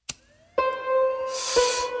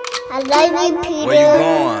I love you, Peter. Where you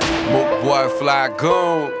going? Mook boy, fly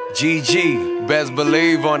goon. GG, best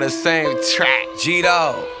believe on the same track.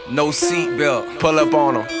 G-Dog, no seatbelt. Pull up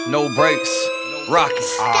on him, no brakes. Rocket.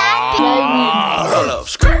 Pull up,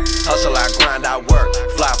 skirt. Hustle, I grind, I work.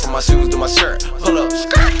 Fly from my shoes to my shirt. Pull up,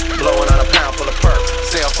 skirt. Blowing on a pound full of perk.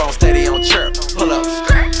 Cell phone steady on chirp. Pull up,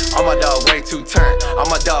 skirt. All my dogs way too turned. All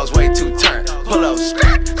my dogs way too turned. Pull up,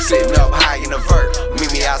 skirt. Sitting up high in the vert.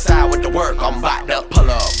 Meet me outside with the work. I'm about to pull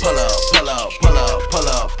up, pull up, pull up, pull up, pull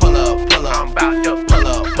up, pull up, pull up. I'm about to pull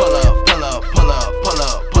up, pull up, pull up, pull up, pull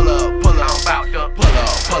up, pull up, pull up. I'm about to pull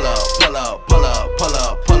up, pull up, pull up, pull up, pull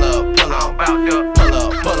up, pull up, pull up. I'm about to pull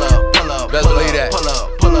up, pull up, pull up. Best believe that. Pull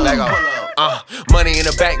up, pull up, pull up. Money in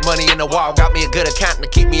the bank, money in the wall. Got me a good accountant to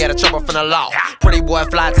keep me out of trouble from the law. Pretty boy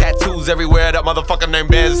fly tattoos everywhere. That motherfucker named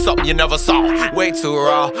Bezz is something you never saw. Way too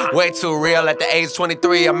raw, way too real. At the age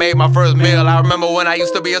 23, I made my first meal. I remember when I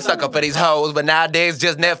used to be a sucker for these hoes, but nowadays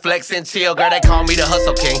just Netflix and chill. Girl, they call me the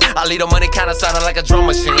hustle king. I leave the money kinda sounding like a drum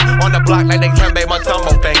machine. On the block like they can't make my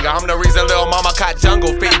tumble finger. I'm the reason little mama caught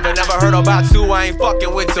jungle fever. Never heard about you, I ain't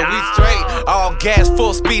fucking with you. We straight, all gas,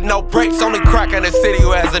 full speed, no brakes. Only crack in the city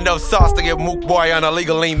who has enough sauce to get Mook boy on a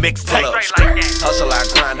legal lean mixtape. Hustle, I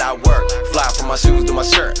grind, I work. Fly from my shoes to my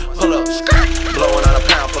shirt. Pull up, blowing on a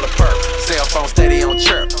pound full of perk. Cell phone steady on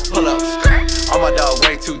chirp. Pull up, all my dogs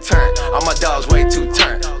way too turned. All my dogs way too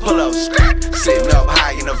turned. Pull up, sitting up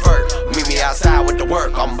high in the vert. Meet me outside with the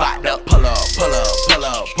work. I'm about to pull up, pull up, pull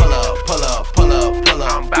up, pull up, pull up, pull up, pull up.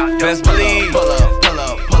 I'm about to best believe. Pull up, pull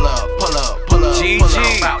up, pull up, pull up, pull up.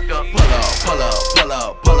 GG. I'm about to pull up, pull up, pull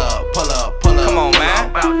up, pull up, pull up, pull up. Come on, man. I'm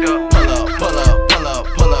about to pull up, pull up, pull up,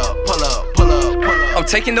 pull up, pull up, pull up, pull up. I'm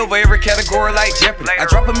taking over every category like Jeopardy. I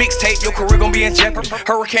drop a mixtape, your career gon' be in jeopardy.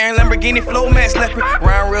 Hurricane, Lamborghini, flow, max leopard.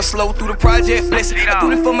 Rhyme real slow through the project, blessed. I do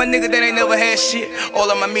this for my nigga that ain't never had shit. All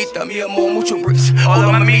of my meter, me a more mucho bricks. All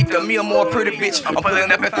of my meter, me a more pretty bitch. I'm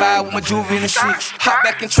pulling up at 5 with my juvie in the 6. Hop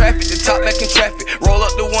back in traffic, the top back in traffic. Roll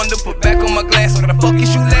up the window, put back on my glass. What the fuck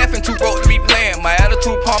is you laughing? Too broke to be playing. My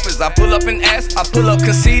attitude pompous. I pull up and ask, I pull up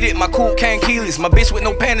conceited. My cool came keyless. My bitch with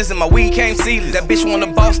no panties and my weed came sealess. That bitch want a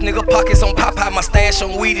boss, nigga. Pockets on Popeye, my stash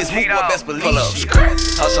on weed is Mook boy, best believe. Pull up,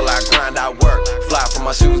 hustle, I grind, I work. Fly from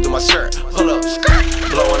my shoes to my shirt. Pull up,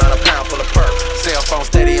 blowing on a pound full of perk. Cell phone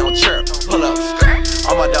steady on chirp. Pull up,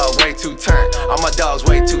 all my dogs way too turned. All my dogs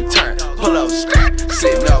way too turned. Pull up,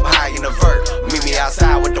 sitting up high in the vert. Meet me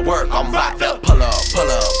outside with the work. I'm about to pull up, pull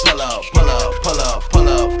up, pull up, pull up, pull up, pull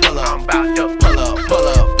up, pull up. I'm about to